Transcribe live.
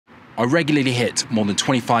I regularly hit more than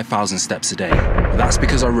 25,000 steps a day, but that's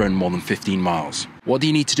because I run more than 15 miles. What do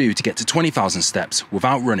you need to do to get to 20,000 steps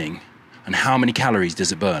without running, and how many calories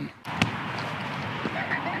does it burn?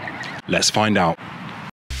 Let's find out.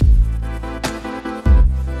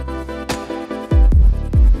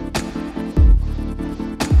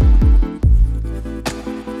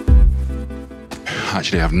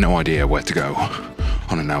 Actually, I have no idea where to go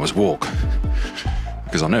on an hour's walk,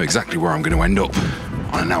 because I know exactly where I'm going to end up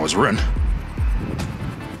on an hour's run.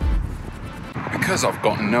 Because I've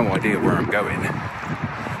got no idea where I'm going, and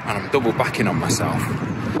I'm double backing on myself,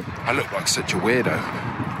 I look like such a weirdo.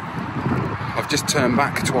 I've just turned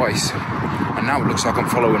back twice, and now it looks like I'm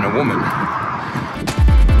following a woman.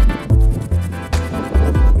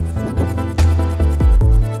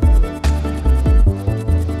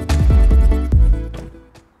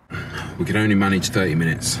 We could only manage 30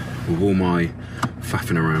 minutes with all my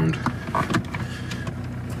faffing around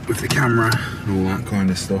with the camera and all that kind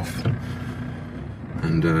of stuff,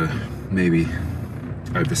 and maybe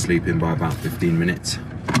oversleeping by about 15 minutes.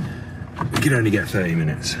 We could only get 30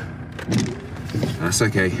 minutes. That's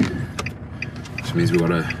okay. Which means we've got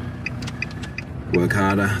to work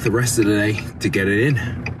harder the rest of the day to get it in.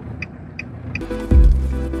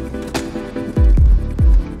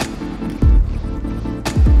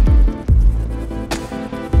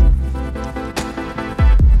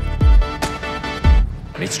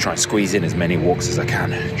 I need to try and squeeze in as many walks as I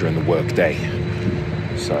can during the work day.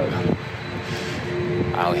 So,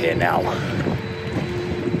 out here now,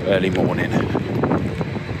 early morning,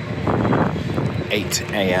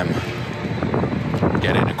 8 AM.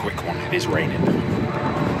 Get in a quick one, it is raining.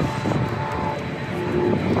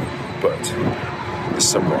 But the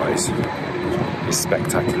sunrise is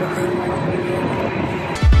spectacular.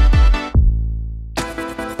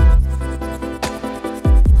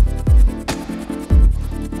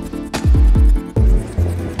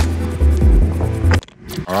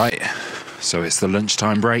 Alright, so it's the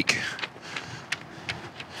lunchtime break.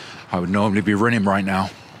 I would normally be running right now,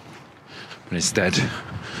 but instead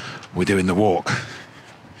we're doing the walk.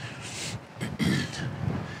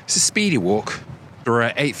 It's a speedy walk. We're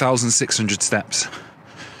at 8,600 steps.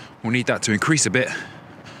 We'll need that to increase a bit,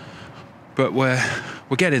 but we're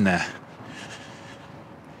getting there.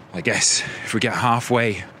 I guess if we get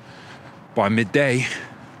halfway by midday,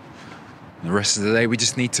 the rest of the day we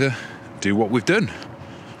just need to do what we've done.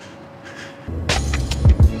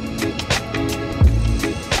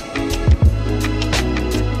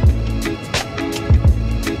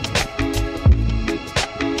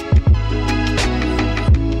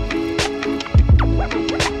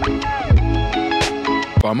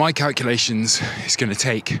 By my calculations, it's going to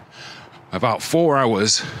take about 4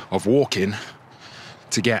 hours of walking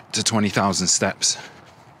to get to 20,000 steps.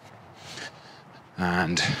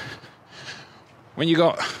 And when you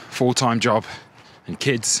got a full-time job and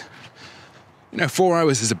kids, 4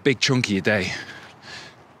 hours is a big chunk of your day.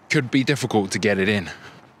 Could be difficult to get it in.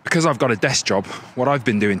 Because I've got a desk job, what I've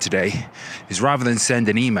been doing today is, rather than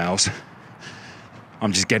sending emails,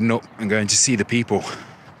 I'm just getting up and going to see the people.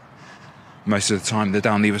 Most of the time they're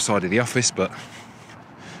down the other side of the office, but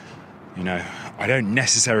I don't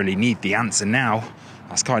necessarily need the answer now.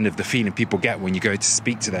 That's kind of the feeling people get when you go to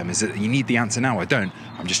speak to them, is that you need the answer now. I don't.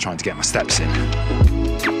 I'm just trying to get my steps in.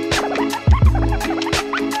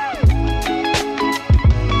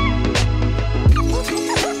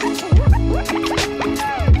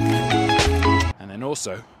 And then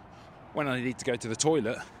also, when I need to go to the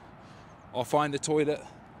toilet, I'll find the toilet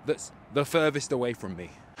that's the furthest away from me.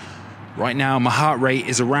 Right now, my heart rate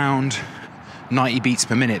is around 90 beats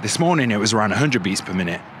per minute. This morning, it was around 100 beats per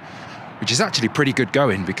minute, which is actually pretty good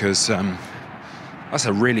going, because that's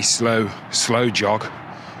a really slow jog,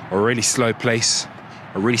 or a really slow pace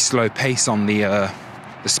on the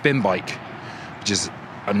spin bike, which is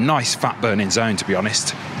a nice fat burning zone, to be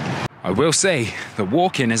honest. I will say that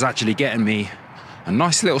walking is actually getting me a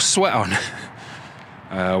nice little sweat on.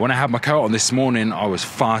 When I had my coat on this morning, I was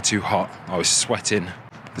far too hot. I was sweating.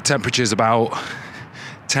 The temperature's about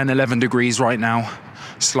 10, 11 degrees right now,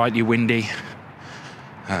 slightly windy.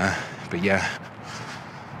 But yeah,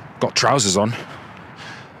 got trousers on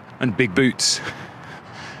and big boots,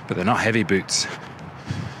 but they're not heavy boots.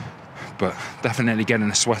 But definitely getting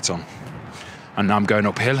a sweat on. And now I'm going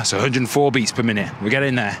uphill, so 104 beats per minute. We're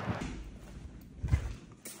getting there.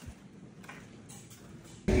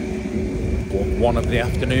 Walk 1 of the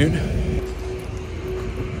afternoon.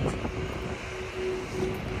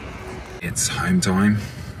 It's home time,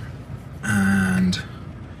 and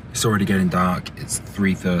it's already getting dark. It's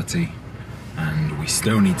 3:30, and we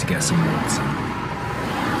still need to get some water.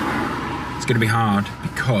 Let's going to be hard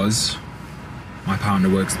because my partner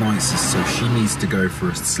works nights, so she needs to go for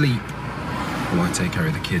a sleep while I take care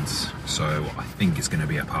of the kids. So I think it's going to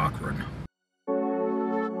be a park run.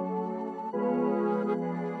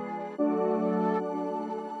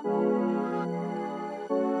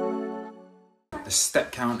 The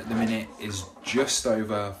step count at the minute is just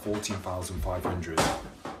over 14,500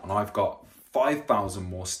 and I've got 5,000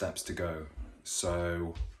 more steps to go.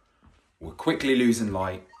 So we're quickly losing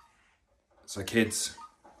light. So kids,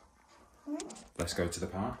 let's go to the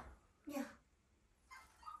park. Yeah.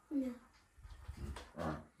 No.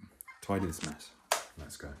 Right, tidy this mess.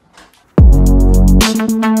 Let's go.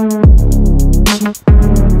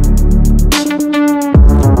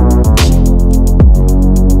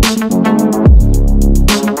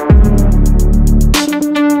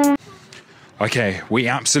 Okay, we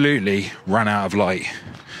absolutely ran out of light.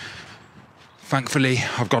 Thankfully,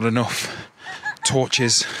 I've got enough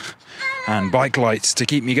torches and bike lights to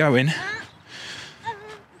keep me going,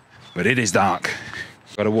 but it is dark.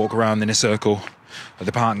 Got to walk around in a circle at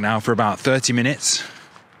the park now for about 30 minutes,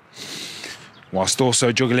 whilst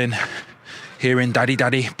also juggling, hearing daddy,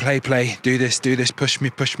 daddy, play, play, do this, push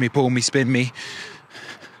me, pull me, spin me.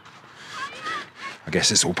 I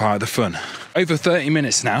guess it's all part of the fun. Over 30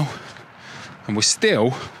 minutes now, and we're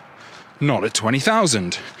still not at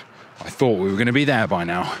 20,000. I thought we were going to be there by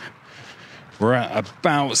now. We're at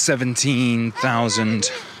about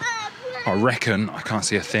 17,000. I reckon, I can't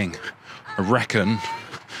see a thing. I reckon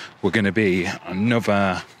we're going to be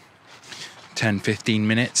another 10, 15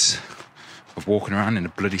 minutes of walking around in a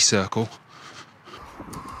bloody circle.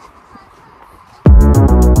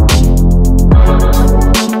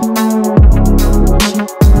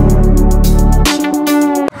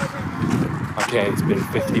 Okay, it's been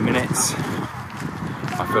 50 minutes.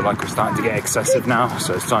 I feel like we're starting to get excessive now,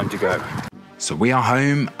 so it's time to go. So we are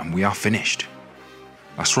home and we are finished.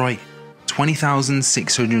 That's right,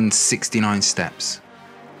 20,669 steps.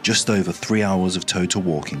 Just over 3 hours of total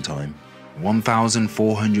walking time.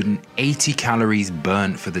 1,480 calories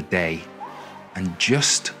burnt for the day, and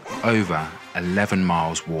just over 11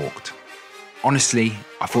 miles walked. Honestly,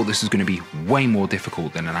 I thought this was going to be way more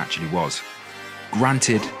difficult than it actually was.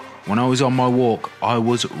 Granted, when I was on my walk, I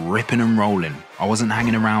was ripping and rolling. I wasn't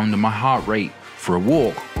hanging around and my heart rate for a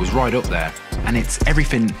walk was right up there. And it's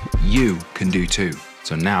everything you can do too.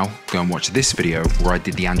 So now, go and watch this video where I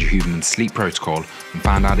did the Andrew Huberman sleep protocol and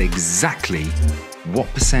found out exactly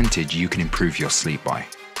what percentage you can improve your sleep by.